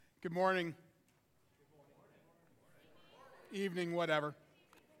Good morning. Evening, whatever.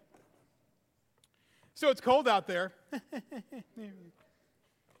 So it's cold out there.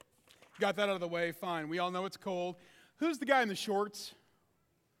 Got that out of the way, fine. We all know it's cold. Who's the guy in the shorts?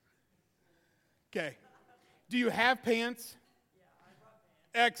 Okay. Do you have pants?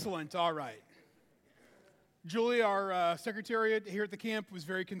 Excellent, all right. Julie, our secretary here at the camp, was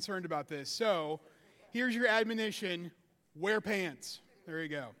very concerned about this. So here's your admonition, wear pants. There you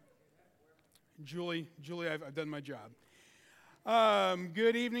go. Julie, I've done my job.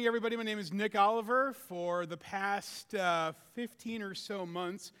 Good evening, everybody. My name is Nick Oliver. For the past 15 or so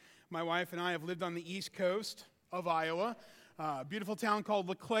months, my wife and I have lived on the east coast of Iowa, a beautiful town called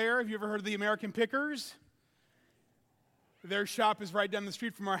LeClaire. Have you ever heard of the American Pickers? Their shop is right down the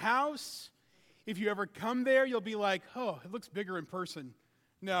street from our house. If you ever come there, you'll be like, oh, it looks bigger in person.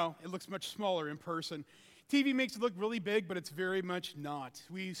 No, it looks much smaller in person. TV makes it look really big, but it's very much not.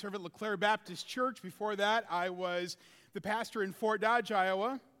 We serve at LeClaire Baptist Church. Before that, I was the pastor in Fort Dodge,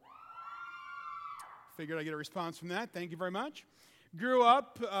 Iowa. Figured I'd get a response from that. Thank you very much. Grew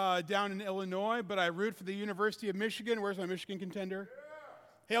up down in Illinois, but I root for the University of Michigan. Where's my Michigan contender?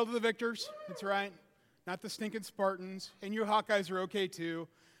 Yeah. Hail to the victors. That's right. Not the stinking Spartans. And you Hawkeyes are okay, too.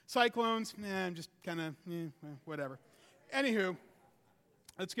 Cyclones, I'm just kind of, whatever. Anywho,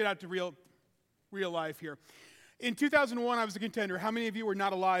 let's get out to real life here. In 2001, I was a contender. How many of you were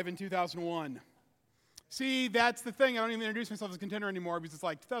not alive in 2001? See, that's the thing. I don't even introduce myself as a contender anymore because it's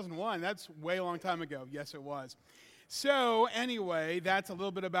like 2001. That's way a long time ago. Yes, it was. So anyway, that's a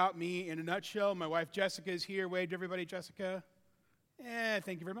little bit about me in a nutshell. My wife Jessica is here. Wave to everybody, Jessica.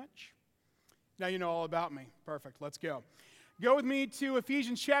 Thank you very much. Now you know all about me. Perfect. Let's go. Go with me to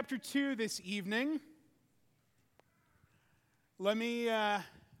Ephesians chapter 2 this evening. Let me ask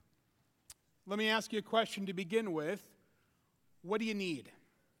you a question to begin with. What do you need?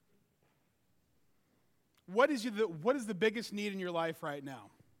 What is the biggest need in your life right now?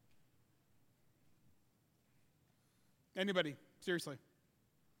 Anybody? Seriously.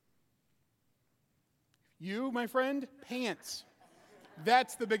 You, my friend? Pants.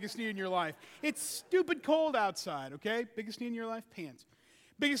 That's the biggest need in your life. It's stupid cold outside, okay? Biggest need in your life? Pants.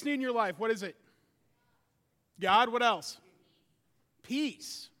 Biggest need in your life, what is it? God, what else?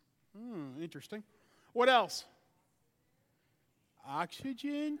 Peace. Interesting. What else?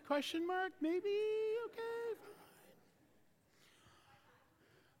 Oxygen, question mark, maybe? Okay,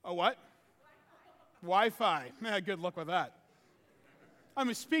 fine. Oh, what? Wi-Fi. Good luck with that. I'm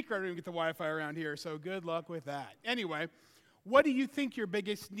a speaker, I don't even get the Wi-Fi around here, so good luck with that. Anyway, what do you think your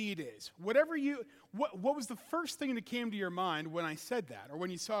biggest need is? What was the first thing that came to your mind when I said that, or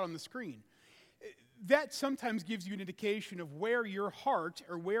when you saw it on the screen? That sometimes gives you an indication of where your heart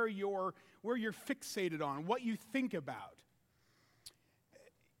or where you're fixated on, what you think about.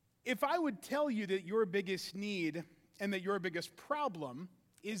 If I would tell you that your biggest need and that your biggest problem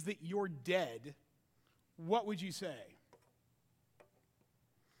is that you're dead, what would you say?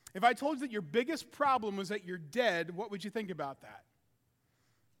 If I told you that your biggest problem was that you're dead, what would you think about that?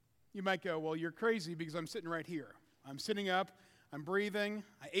 You might go, well, you're crazy because I'm sitting right here. I'm sitting up, I'm breathing,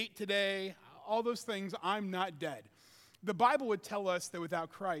 I ate today, all those things, I'm not dead. The Bible would tell us that without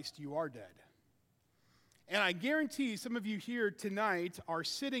Christ, you are dead. And I guarantee some of you here tonight are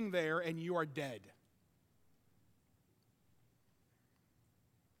sitting there and you are dead.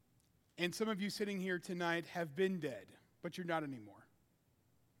 And some of you sitting here tonight have been dead, but you're not anymore.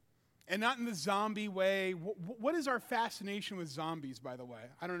 And not in the zombie way. What is our fascination with zombies, by the way?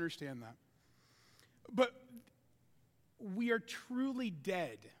 I don't understand that. But we are truly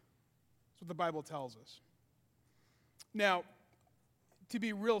dead. That's what the Bible tells us. Now, to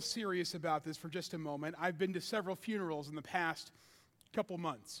be real serious about this for just a moment, I've been to several funerals in the past couple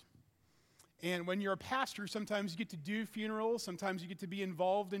months. And when you're a pastor, sometimes you get to do funerals, sometimes you get to be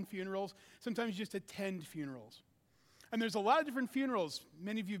involved in funerals, sometimes you just attend funerals. And there's a lot of different funerals.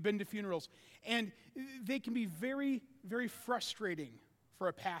 Many of you have been to funerals. And they can be very, very frustrating for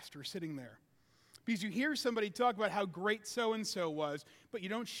a pastor sitting there. Because you hear somebody talk about how great so-and-so was, but you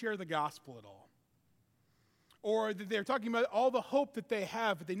don't share the gospel at all. Or that they're talking about all the hope that they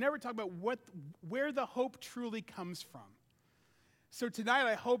have, but they never talk about where the hope truly comes from. So tonight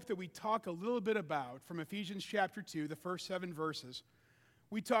I hope that we talk a little bit about, from Ephesians chapter 2, the first 7 verses,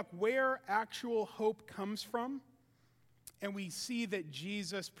 we talk where actual hope comes from, and we see that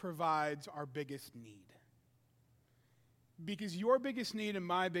Jesus provides our biggest need. Because your biggest need and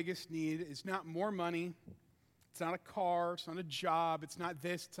my biggest need is not more money, it's not a car, it's not a job, it's not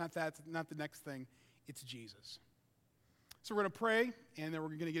this, it's not that, it's not the next thing. It's Jesus. So we're going to pray, and then we're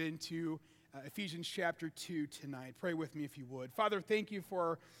going to get into Ephesians chapter 2 tonight. Pray with me if you would. Father, thank you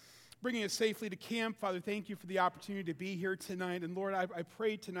for bringing us safely to camp. Father, thank you for the opportunity to be here tonight. And Lord, I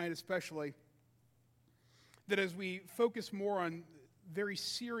pray tonight especially that as we focus more on very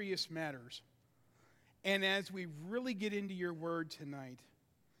serious matters, and as we really get into your word tonight,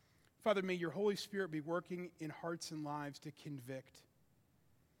 Father, may your Holy Spirit be working in hearts and lives to convict.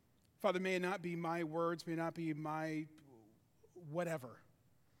 Father, may it not be my words, may it not be my whatever,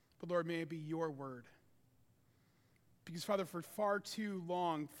 but Lord, may it be your word. Because Father, for far too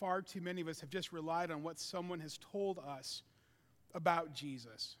long, far too many of us have just relied on what someone has told us about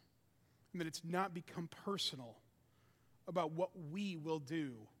Jesus, and that it's not become personal about what we will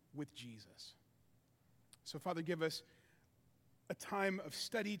do with Jesus. So Father, give us a time of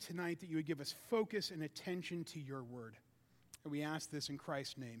study tonight, that you would give us focus and attention to your word. And we ask this in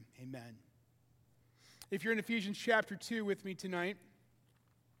Christ's name. Amen. If you're in Ephesians chapter 2 with me tonight,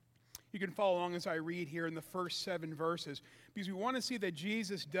 you can follow along as I read here in the first 7 verses, because we want to see that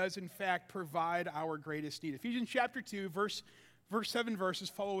Jesus does in fact provide our greatest need. Ephesians chapter 2, verse 7 verses.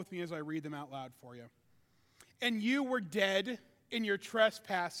 Follow with me as I read them out loud for you. And you were dead in your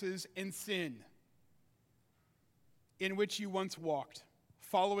trespasses and sin, in which you once walked,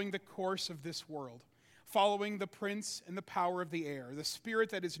 following the course of this world, following the prince and the power of the air, the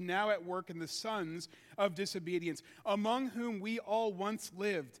spirit that is now at work in the sons of disobedience, among whom we all once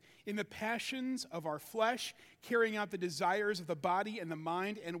lived in the passions of our flesh, carrying out the desires of the body and the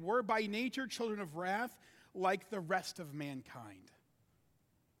mind, and were by nature children of wrath like the rest of mankind.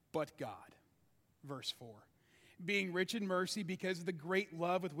 But God, verse 4, being rich in mercy because of the great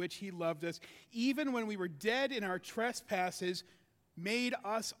love with which he loved us, even when we were dead in our trespasses, made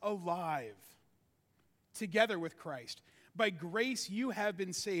us alive together with Christ. By grace you have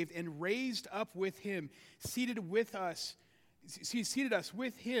been saved, and raised up with him, seated us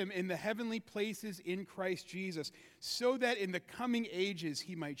with him in the heavenly places in Christ Jesus, so that in the coming ages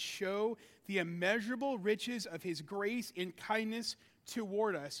he might show the immeasurable riches of his grace in kindness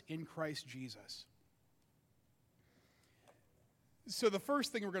toward us in Christ Jesus. So the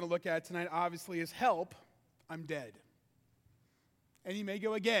first thing we're going to look at tonight, obviously, is help. I'm dead. And you may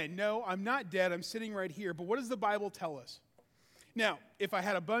go again, no, I'm not dead, I'm sitting right here. But what does the Bible tell us? Now, if I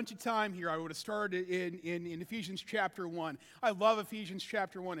had a bunch of time here, I would have started in Ephesians chapter 1. I love Ephesians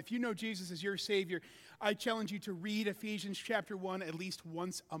chapter 1. If you know Jesus as your Savior, I challenge you to read Ephesians chapter 1 at least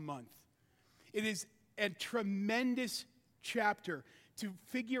once a month. It is a tremendous chapter to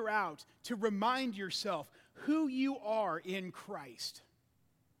figure out, to remind yourself who you are in Christ.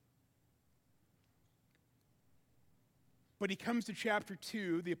 But he comes to chapter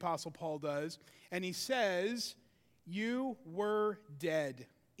 2, the Apostle Paul does, and he says, you were dead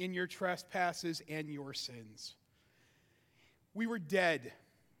in your trespasses and your sins. We were dead.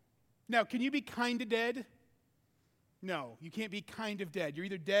 Now, can you be kind of dead? No, you can't be kind of dead. You're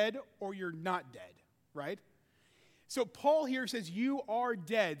either dead or you're not dead, right? So Paul here says you are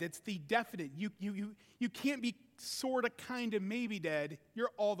dead. That's the definite. You can't be sort of, kind of, maybe dead.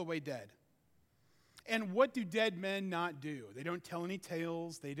 You're all the way dead. And what do dead men not do? They don't tell any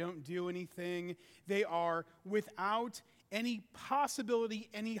tales. They don't do anything. They are without any possibility,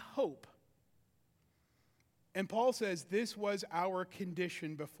 any hope. And Paul says this was our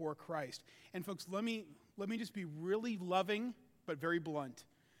condition before Christ. And folks, let me just be really loving, but very blunt.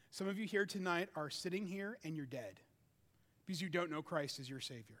 Some of you here tonight are sitting here and you're dead because you don't know Christ as your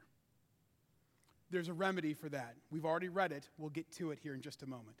Savior. There's a remedy for that. We've already read it. We'll get to it here in just a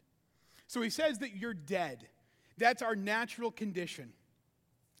moment. So he says that you're dead. That's our natural condition.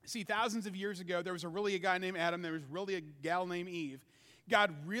 See, thousands of years ago, there was a guy named Adam. There was really a gal named Eve.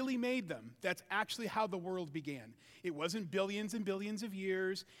 God really made them. That's actually how the world began. It wasn't billions and billions of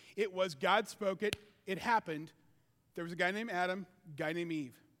years. It was God spoke it. It happened. There was a guy named Adam, a guy named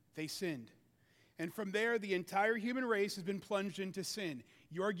Eve. They sinned. And from there, the entire human race has been plunged into sin.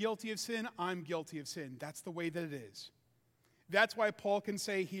 You're guilty of sin. I'm guilty of sin. That's the way that it is. That's why Paul can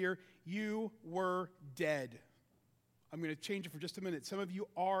say here, you were dead. I'm going to change it for just a minute. Some of you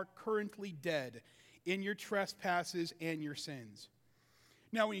are currently dead in your trespasses and your sins.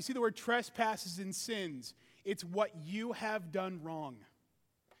 Now, when you see the word trespasses and sins, it's what you have done wrong.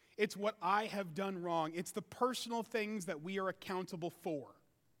 It's what I have done wrong. It's the personal things that we are accountable for.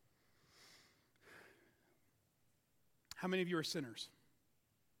 How many of you are sinners?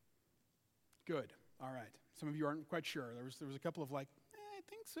 Good. All right. Some of you aren't quite sure. There was a couple of I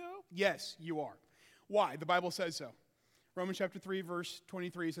think so. Yes, you are. Why? The Bible says so. Romans chapter 3, verse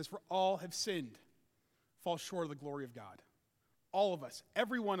 23 says, for all have sinned, fall short of the glory of God. All of us,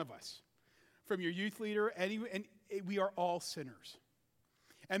 every one of us, from your youth leader, and we are all sinners.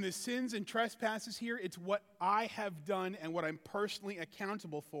 And the sins and trespasses here, it's what I have done and what I'm personally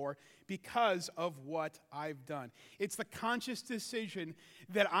accountable for because of what I've done. It's the conscious decision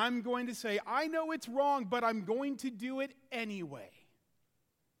that I'm going to say, I know it's wrong, but I'm going to do it anyway.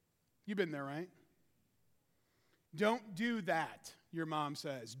 You've been there, right? Don't do that, your mom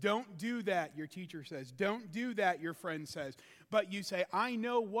says. Don't do that, your teacher says. Don't do that, your friend says. But you say, I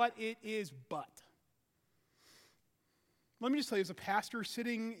know what it is, but. Let me just tell you, as a pastor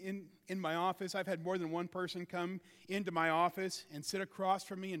sitting in my office, I've had more than one person come into my office and sit across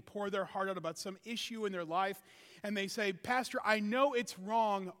from me and pour their heart out about some issue in their life. And they say, Pastor, I know it's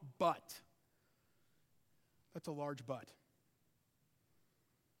wrong, but. That's a large but.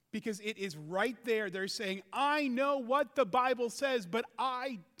 Because it is right there. They're saying, I know what the Bible says, but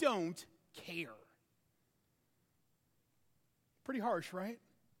I don't care. Pretty harsh, right?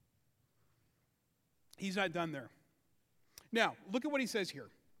 He's not done there. Now, look at what he says here.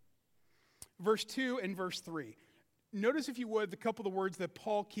 Verse 2 and verse 3. Notice, if you would, the couple of words that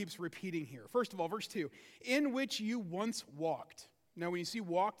Paul keeps repeating here. First of all, verse 2, in which you once walked. Now, when you see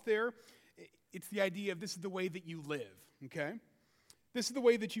walked there, it's the idea of this is the way that you live, okay? This is the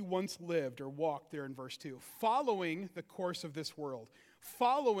way that you once lived or walked there in verse 2. Following the course of this world.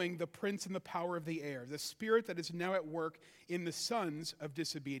 Following the prince and the power of the air. The spirit that is now at work in the sons of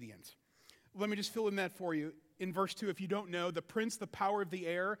disobedience. Let me just fill in that for you. In verse 2, if you don't know, the prince, the power of the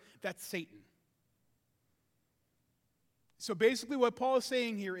air, that's Satan. So basically what Paul is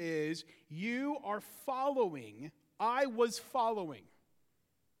saying here is, you are following, I was following.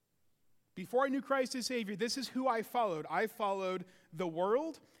 Before I knew Christ as Savior, this is who I followed. I followed the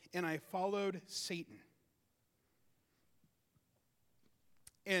world, and I followed Satan.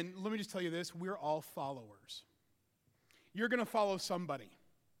 And let me just tell you this, we're all followers. You're going to follow somebody.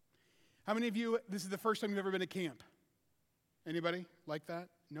 How many of you, this is the first time you've ever been to camp? Anybody like that?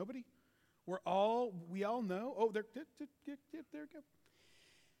 Nobody? We all know. Oh, there we go.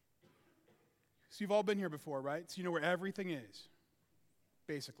 So you've all been here before, right? So you know where everything is,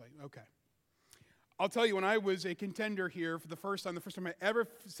 basically. Okay. I'll tell you, when I was a contender here for the first time I ever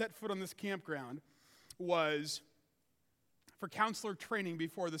set foot on this campground was for counselor training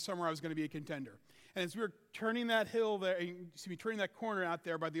before the summer I was going to be a contender. And as we were turning that hill there, turning that corner out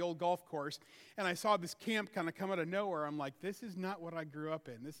there by the old golf course, and I saw this camp kind of come out of nowhere, I'm like, this is not what I grew up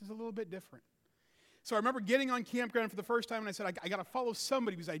in. This is a little bit different. So I remember getting on campground for the first time, and I said, I got to follow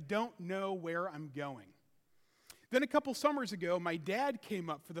somebody because I don't know where I'm going. Then a couple summers ago, my dad came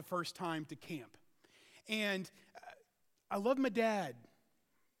up for the first time to camp. And I love my dad,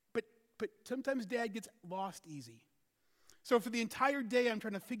 but sometimes Dad gets lost easy. So for the entire day, I'm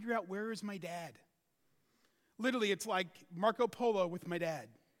trying to figure out, where is my dad? Literally, it's like Marco Polo with my dad.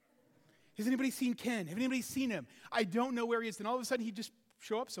 Has anybody seen Ken? Have anybody seen him? I don't know where he is. Then all of a sudden, he'd just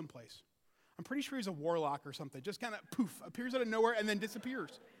show up someplace. I'm pretty sure he's a warlock or something. Just kind of poof, appears out of nowhere and then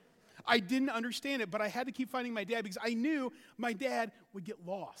disappears. I didn't understand it, but I had to keep finding my dad because I knew my dad would get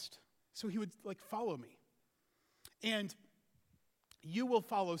lost. So he would follow me. And you will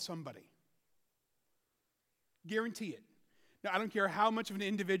follow somebody. Guarantee it. Now, I don't care how much of an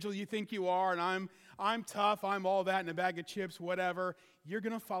individual you think you are, and I'm tough, I'm all that in a bag of chips, whatever. You're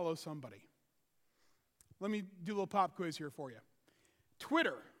going to follow somebody. Let me do a little pop quiz here for you.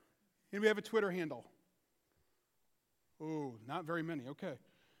 Twitter. Anybody have a Twitter handle? Oh, not very many. Okay.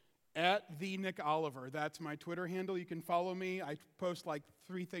 @TheNickOliver. That's my Twitter handle. You can follow me. I post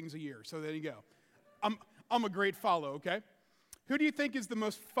 3 things a year. So there you go. I'm a great follow, okay? Who do you think is the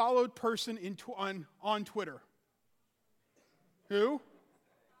most followed person on Twitter? Who?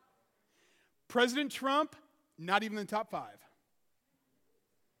 President Trump, not even in the top 5.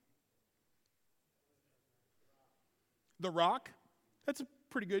 The Rock? That's a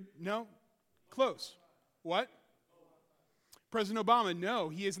pretty good, no? Close. What? President Obama, no,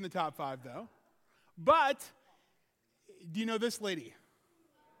 he is in the top 5 though. But, do you know this lady?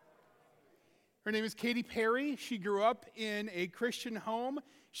 Her name is Katy Perry. She grew up in a Christian home.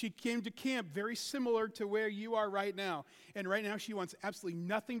 She came to camp very similar to where you are right now. And right now she wants absolutely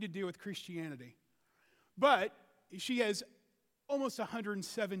nothing to do with Christianity. But she has almost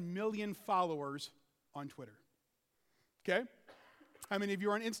 107 million followers on Twitter. Okay? How many of you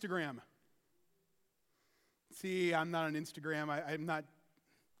are on Instagram? See, I'm not on Instagram. I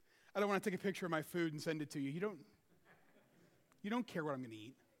don't want to take a picture of my food and send it to you. You don't care what I'm going to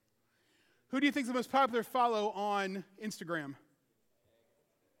eat. Who do you think is the most popular follow on Instagram?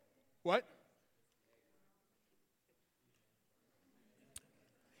 What?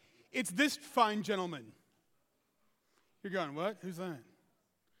 It's this fine gentleman. You're going, what? Who's that?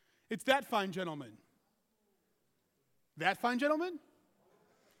 It's that fine gentleman. That fine gentleman?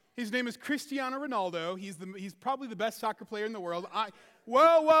 His name is Cristiano Ronaldo. He's probably the best soccer player in the world.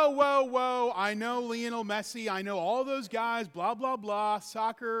 Whoa. I know Lionel Messi. I know all those guys, blah, blah, blah,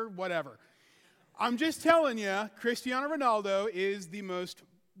 soccer, whatever. I'm just telling you, Cristiano Ronaldo is the most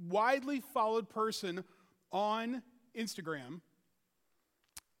widely followed person on Instagram.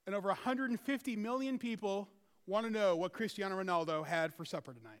 And over 150 million people want to know what Cristiano Ronaldo had for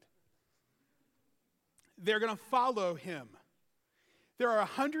supper tonight. They're going to follow him. There are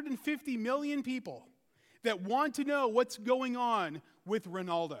 150 million people that want to know what's going on with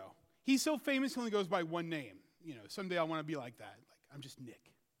Ronaldo. He's so famous, he only goes by one name. Someday I want to be like that. Like, I'm just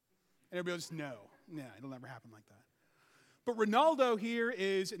Nick. And everybody will just know. Yeah, it'll never happen like that. But Ronaldo here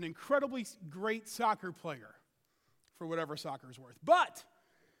is an incredibly great soccer player, for whatever soccer is worth. But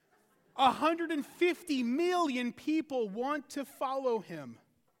 150 million people want to follow him.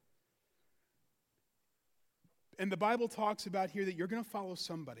 And the Bible talks about here that you're going to follow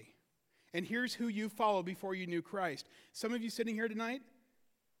somebody. And here's who you followed before you knew Christ. Some of you sitting here tonight,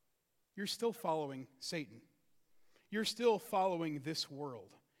 you're still following Satan. You're still following this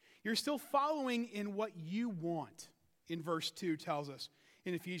world. You're still following in what you want, in verse 2 tells us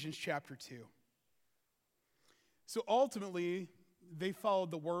in Ephesians chapter 2. So ultimately, they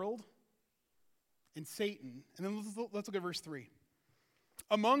followed the world and Satan. And then let's look at verse 3.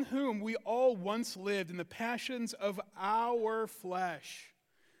 Among whom we all once lived in the passions of our flesh.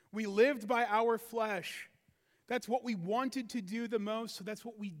 We lived by our flesh. That's what we wanted to do the most, so that's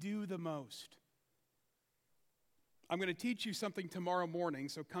what we do the most. I'm going to teach you something tomorrow morning,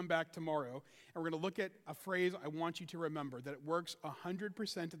 so come back tomorrow, and we're going to look at a phrase I want you to remember, that it works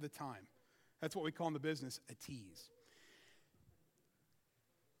 100% of the time. That's what we call in the business a tease.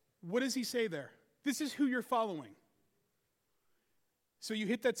 What does he say there? This is who you're following. So you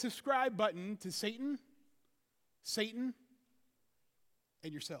hit that subscribe button to Satan,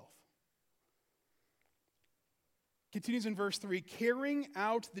 and yourself. Continues in verse 3, carrying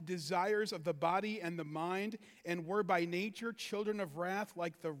out the desires of the body and the mind, and were by nature children of wrath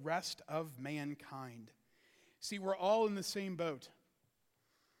like the rest of mankind. See, we're all in the same boat.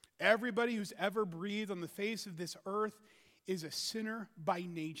 Everybody who's ever breathed on the face of this earth is a sinner by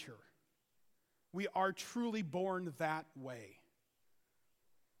nature. We are truly born that way.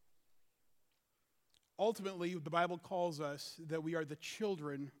 Ultimately, the Bible calls us that we are the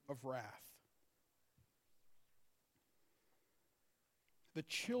children of wrath. The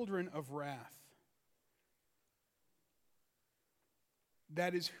children of wrath.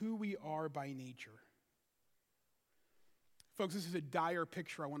 That is who we are by nature. Folks, this is a dire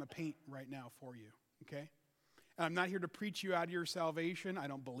picture I want to paint right now for you, okay? And I'm not here to preach you out of your salvation. I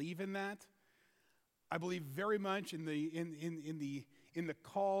don't believe in that. I believe very much in the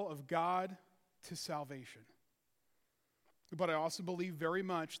call of God to salvation. But I also believe very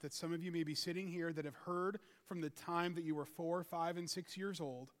much that some of you may be sitting here that have heard from the time that you were 4, 5, and 6 years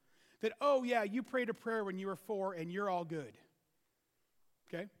old that, oh yeah, you prayed a prayer when you were 4 and you're all good.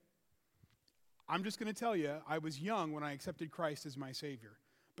 Okay? I'm just going to tell you, I was young when I accepted Christ as my Savior,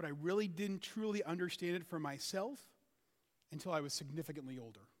 but I really didn't truly understand it for myself until I was significantly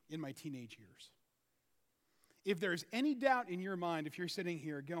older, in my teenage years. If there's any doubt in your mind, if you're sitting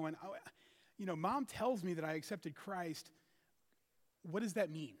here going, oh, Mom tells me that I accepted Christ, what does that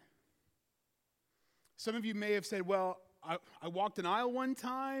mean? Some of you may have said, well, I walked an aisle one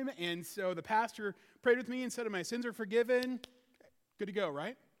time, and so the pastor prayed with me and said, my sins are forgiven. Good to go,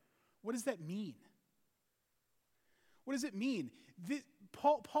 right? What does that mean? What does it mean?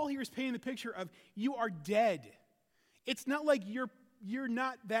 Paul here is painting the picture of you are dead. It's not like you're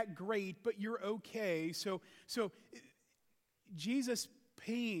not that great, but you're okay. So Jesus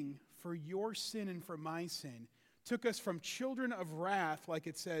paying for your sin and for my sin took us from children of wrath, like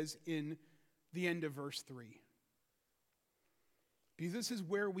it says in the end of verse 3. Because this is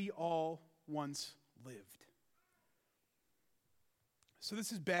where we all once lived. So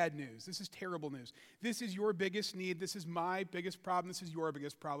this is bad news. This is terrible news. This is your biggest need. This is my biggest problem. This is your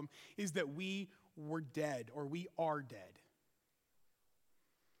biggest problem, is that we were dead, or we are dead.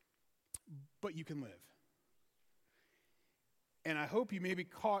 But you can live. And I hope you maybe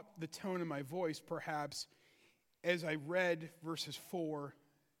caught the tone of my voice, perhaps, as I read verses 4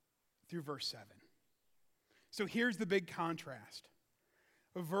 through verse 7. So here's the big contrast.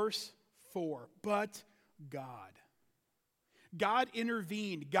 Verse 4, but God. God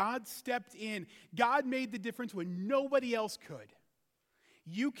intervened. God stepped in. God made the difference when nobody else could.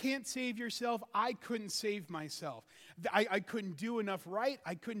 You can't save yourself. I couldn't save myself. I couldn't do enough right.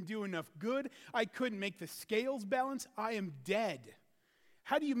 I couldn't do enough good. I couldn't make the scales balance. I am dead.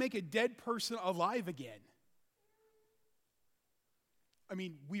 How do you make a dead person alive again? I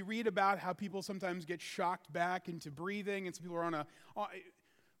mean, we read about how people sometimes get shocked back into breathing, and some people are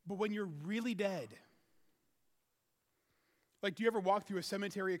but when you're really dead, like, do you ever walk through a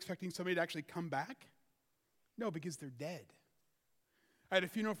cemetery expecting somebody to actually come back? No, because they're dead. I had a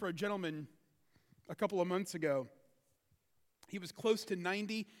funeral for a gentleman a couple of months ago. He was close to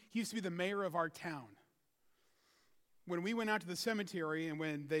 90. He used to be the mayor of our town. When we went out to the cemetery and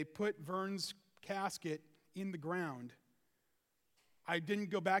when they put Vern's casket in the ground, I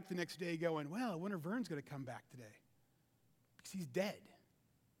didn't go back the next day going, well, I wonder if Vern's going to come back today. Because he's dead.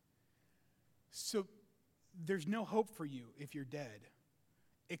 So there's no hope for you if you're dead,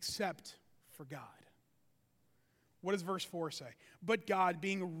 except for God. What does verse 4 say? But God,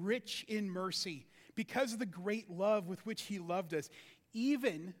 being rich in mercy, because of the great love with which he loved us,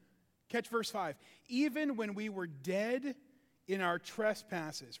 even, catch verse 5, even when we were dead in our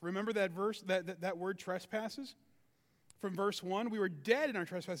trespasses. Remember that verse, that word trespasses? From verse 1, we were dead in our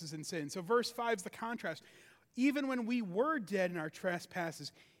trespasses and sin. So verse 5 is the contrast. Even when we were dead in our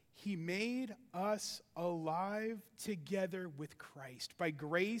trespasses, he made us alive together with Christ. By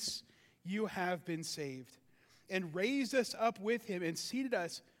grace you have been saved, and raised us up with him and seated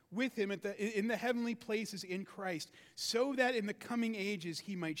us with him in the heavenly places in Christ, so that in the coming ages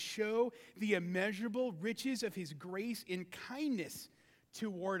he might show the immeasurable riches of his grace in kindness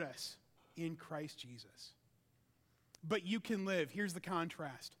toward us in Christ Jesus. But you can live. Here's the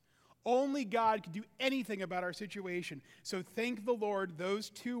contrast. Only God can do anything about our situation. So thank the Lord,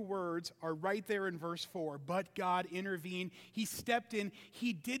 those two words are right there in verse 4. But God intervened. He stepped in.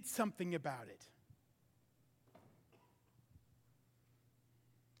 He did something about it.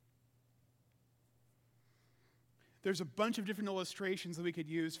 There's a bunch of different illustrations that we could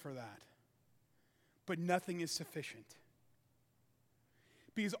use for that. But nothing is sufficient.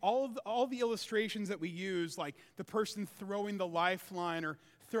 Because all the illustrations that we use, like the person throwing the lifeline or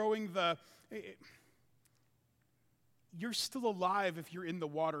throwing you're still alive if you're in the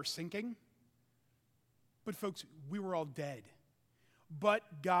water sinking. But folks, we were all dead.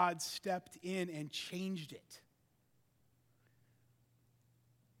 But God stepped in and changed it.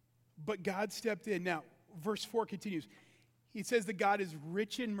 But God stepped in. Now, verse 4 continues. He says that God is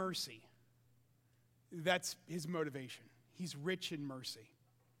rich in mercy. That's his motivation. He's rich in mercy.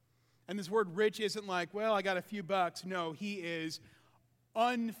 And this word rich isn't like, well, I got a few bucks. No, he is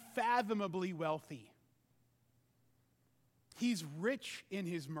unfathomably wealthy. He's rich in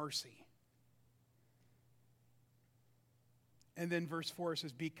his mercy. And then verse 4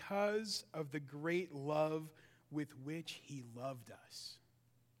 says, because of the great love with which he loved us.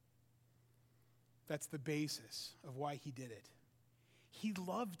 That's the basis of why he did it. He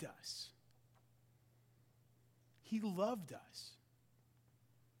loved us. He loved us.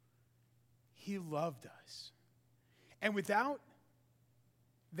 He loved us. And without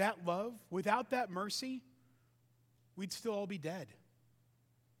that love, without that mercy, we'd still all be dead.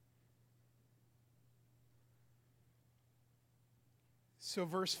 So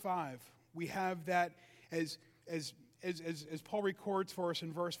verse 5, we have that as Paul records for us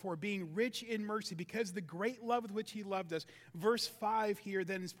in verse 4, being rich in mercy because of the great love with which he loved us. Verse 5 here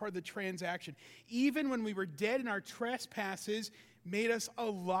then is part of the transaction. Even when we were dead in our trespasses, made us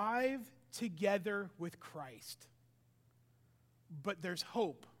alive together with Christ. But there's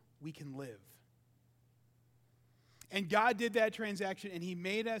hope. We can live. And God did that transaction, and he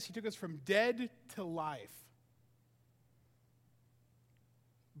took us from dead to life.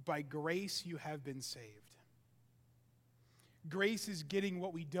 By grace you have been saved. Grace is getting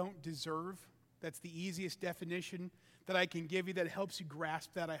what we don't deserve. That's the easiest definition that I can give you that helps you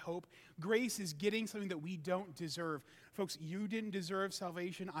grasp that, I hope. Grace is getting something that we don't deserve. Folks, you didn't deserve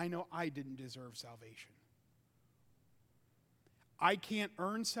salvation. I know I didn't deserve salvation. I can't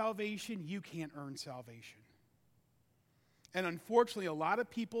earn salvation. You can't earn salvation. And unfortunately, a lot of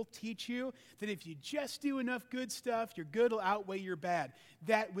people teach you that if you just do enough good stuff, your good will outweigh your bad.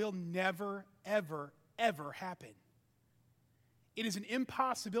 That will never, ever, ever happen. It is an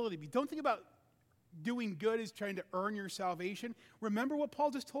impossibility. Don't think about doing good as trying to earn your salvation. Remember what Paul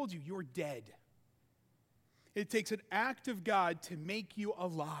just told you. You're dead. It takes an act of God to make you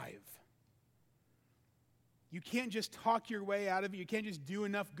alive. You can't just talk your way out of it. You can't just do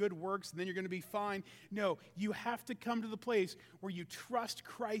enough good works and then you're going to be fine. No, you have to come to the place where you trust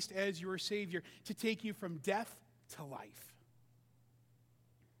Christ as your Savior to take you from death to life.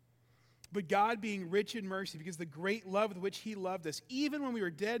 But God, being rich in mercy, because of the great love with which he loved us, even when we were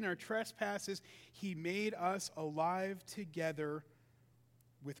dead in our trespasses, he made us alive together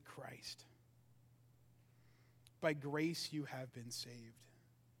with Christ. By grace you have been saved.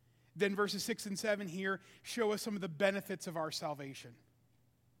 Then verses 6 and 7 here show us some of the benefits of our salvation.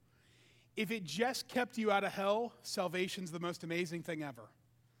 If it just kept you out of hell, salvation's the most amazing thing ever.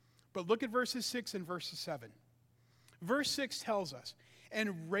 But look at verses 6 and verses 7. Verse 6 tells us,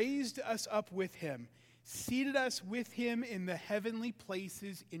 and raised us up with him, seated us with him in the heavenly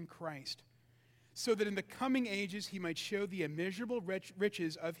places in Christ, so that in the coming ages he might show the immeasurable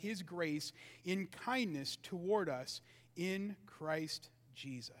riches of his grace in kindness toward us in Christ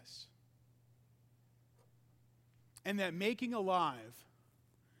Jesus. And that making alive,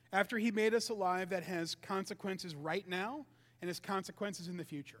 after he made us alive, that has consequences right now and has consequences in the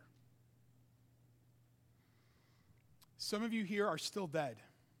future. Some of you here are still dead.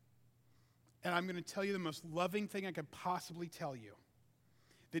 And I'm going to tell you the most loving thing I could possibly tell you.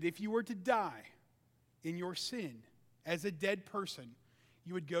 That if you were to die in your sin as a dead person,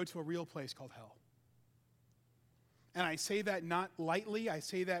 you would go to a real place called hell. And I say that not lightly. I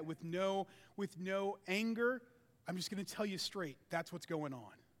say that with no anger. I'm just going to tell you straight. That's what's going on.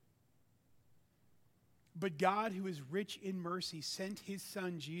 But God, who is rich in mercy, sent his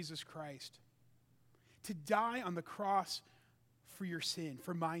Son, Jesus Christ, to die on the cross for your sin,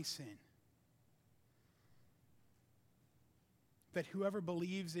 for my sin. That whoever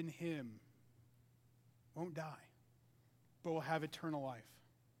believes in him won't die, but will have eternal life.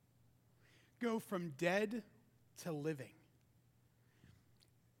 Go from dead to living.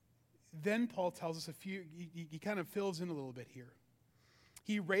 Then Paul tells us he kind of fills in a little bit here.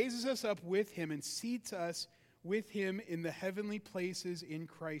 He raises us up with him and seats us with him in the heavenly places in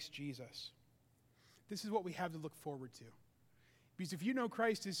Christ Jesus. This is what we have to look forward to. Because if you know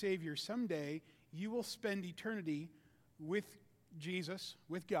Christ as Savior, someday you will spend eternity with Jesus,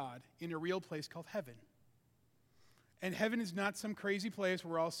 with God, in a real place called heaven. And heaven is not some crazy place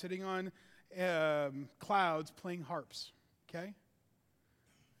where we're all sitting on clouds playing harps, okay?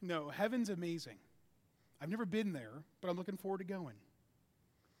 No, heaven's amazing. I've never been there, but I'm looking forward to going.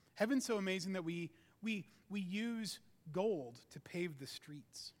 Heaven's so amazing that we use gold to pave the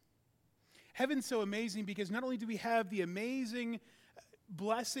streets. Heaven's so amazing because not only do we have the amazing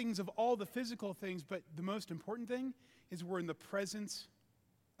blessings of all the physical things, but the most important thing is we're in the presence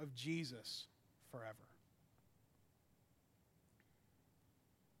of Jesus forever.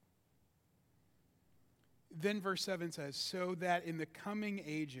 Then verse 7 says, so that in the coming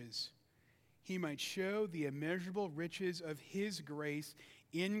ages he might show the immeasurable riches of his grace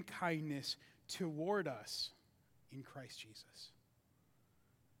in kindness toward us in Christ Jesus.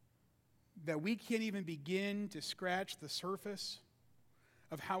 That we can't even begin to scratch the surface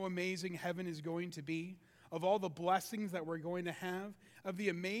of how amazing heaven is going to be, of all the blessings that we're going to have, of the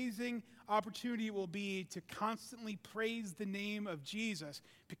amazing opportunity it will be to constantly praise the name of Jesus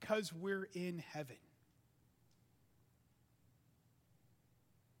because we're in heaven.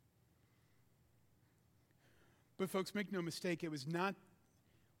 But folks, make no mistake,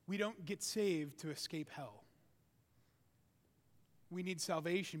 we don't get saved to escape hell. We need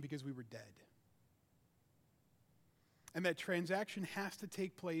salvation because we were dead. And that transaction has to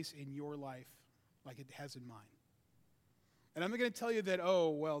take place in your life like it has in mine. And I'm not going to tell you that,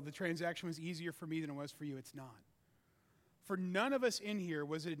 the transaction was easier for me than it was for you. It's not. For none of us in here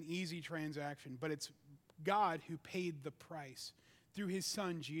was it an easy transaction, but it's God who paid the price through his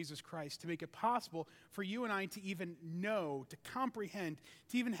Son, Jesus Christ, to make it possible for you and I to even know, to comprehend,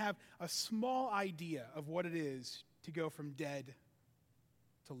 to even have a small idea of what it is to go from dead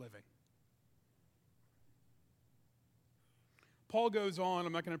to living. Paul goes on,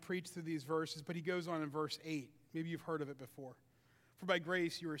 I'm not going to preach through these verses, but he goes on in verse 8. Maybe you've heard of it before. For by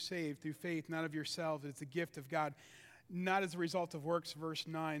grace you are saved through faith, not of yourselves. It's a gift of God, not as a result of works, verse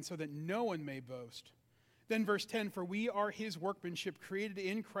 9, so that no one may boast. Then verse 10, for we are his workmanship, created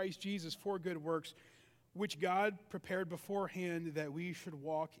in Christ Jesus for good works, which God prepared beforehand that we should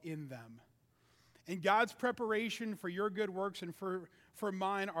walk in them. And God's preparation for your good works and for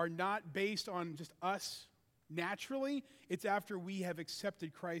mine are not based on just us naturally. It's after we have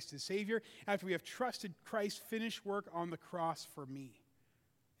accepted Christ as Savior, after we have trusted Christ's finished work on the cross for me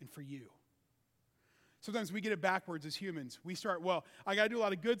and for you. Sometimes we get it backwards as humans. We start, I got to do a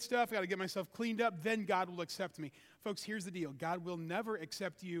lot of good stuff. I got to get myself cleaned up. Then God will accept me. Folks, here's the deal. God will never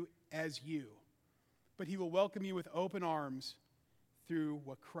accept you as you, but he will welcome you with open arms through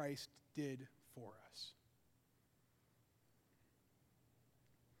what Christ did for us.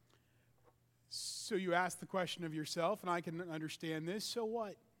 So you ask the question of yourself, and I can understand this. So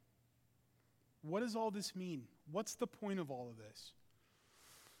what? What does all this mean? What's the point of all of this?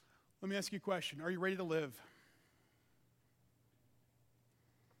 Let me ask you a question. Are you ready to live?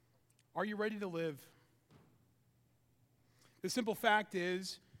 Are you ready to live? The simple fact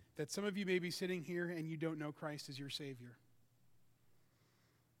is that some of you may be sitting here and you don't know Christ as your Savior.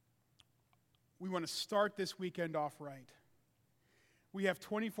 we want to start this weekend off right. We have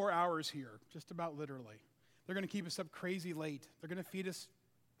 24 hours here, just about literally. They're going to keep us up crazy late. They're going to feed us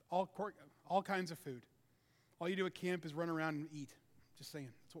all kinds of food. All you do at camp is run around and eat. Just saying,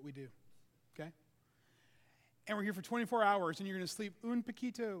 that's what we do, okay? And we're here for 24 hours, and you're going to sleep un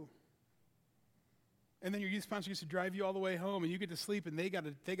poquito. And then your youth sponsor gets to drive you all the way home, and you get to sleep, and they got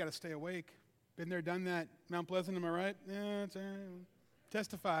to stay awake. Been there, done that. Mount Pleasant, am I right? Yeah,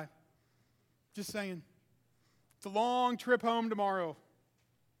 testify. Just saying. It's a long trip home tomorrow.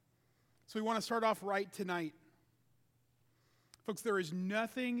 So we want to start off right tonight. Folks, there is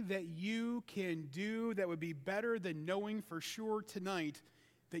nothing that you can do that would be better than knowing for sure tonight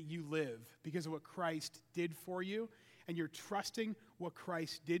that you live because of what Christ did for you. And you're trusting what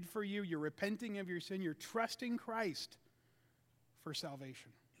Christ did for you. You're repenting of your sin. You're trusting Christ for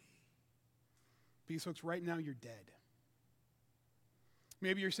salvation. Because, folks, right now you're dead.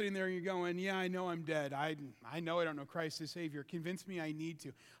 Maybe you're sitting there and you're going, yeah, I know I'm dead. I know I don't know Christ as Savior. Convince me I need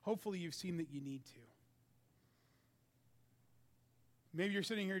to. Hopefully you've seen that you need to. Maybe you're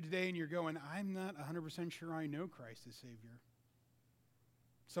sitting here today and you're going, I'm not 100% sure I know Christ as Savior.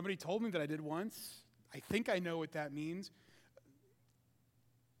 Somebody told me that I did once. I think I know what that means.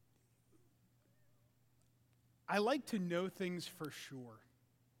 I like to know things for sure.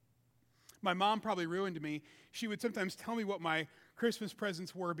 My mom probably ruined me. She would sometimes tell me what my Christmas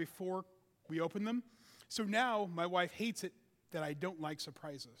presents were before we opened them. So now my wife hates it that I don't like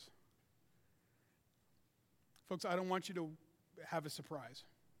surprises. Folks, I don't want you to have a surprise.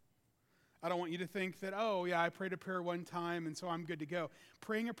 I don't want you to think that, oh, yeah, I prayed a prayer one time and so I'm good to go.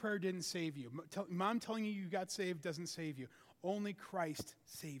 Praying a prayer didn't save you. Mom telling you got saved doesn't save you. Only Christ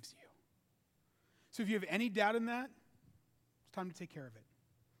saves you. So if you have any doubt in that, it's time to take care of it.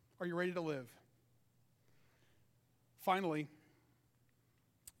 Are you ready to live? Finally,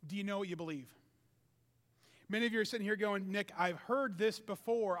 do you know what you believe? Many of you are sitting here going, Nick, I've heard this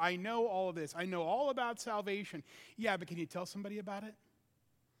before. I know all of this. I know all about salvation. Yeah, but can you tell somebody about it?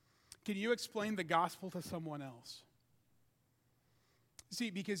 Can you explain the gospel to someone else?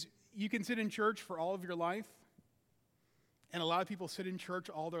 See, because you can sit in church for all of your life, and a lot of people sit in church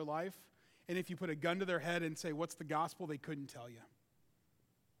all their life, and if you put a gun to their head and say, what's the gospel, they couldn't tell you.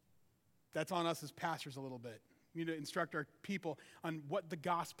 That's on us as pastors a little bit. We need to instruct our people on what the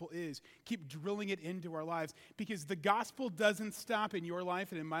gospel is. Keep drilling it into our lives, because the gospel doesn't stop in your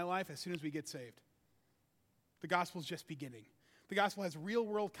life and in my life as soon as we get saved. The gospel's just beginning. The gospel has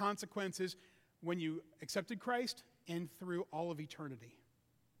real-world consequences when you accepted Christ and through all of eternity.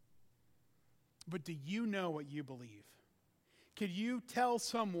 But do you know what you believe? Can you tell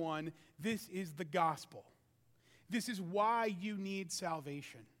someone this is the gospel? This is why you need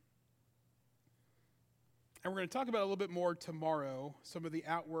salvation. And we're going to talk about a little bit more tomorrow, some of the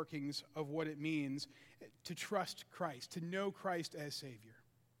outworkings of what it means to trust Christ, to know Christ as Savior.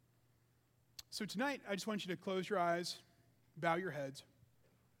 So tonight, I just want you to close your eyes, bow your heads.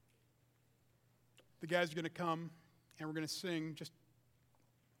 The guys are going to come, and we're going to sing just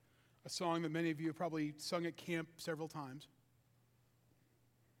a song that many of you have probably sung at camp several times.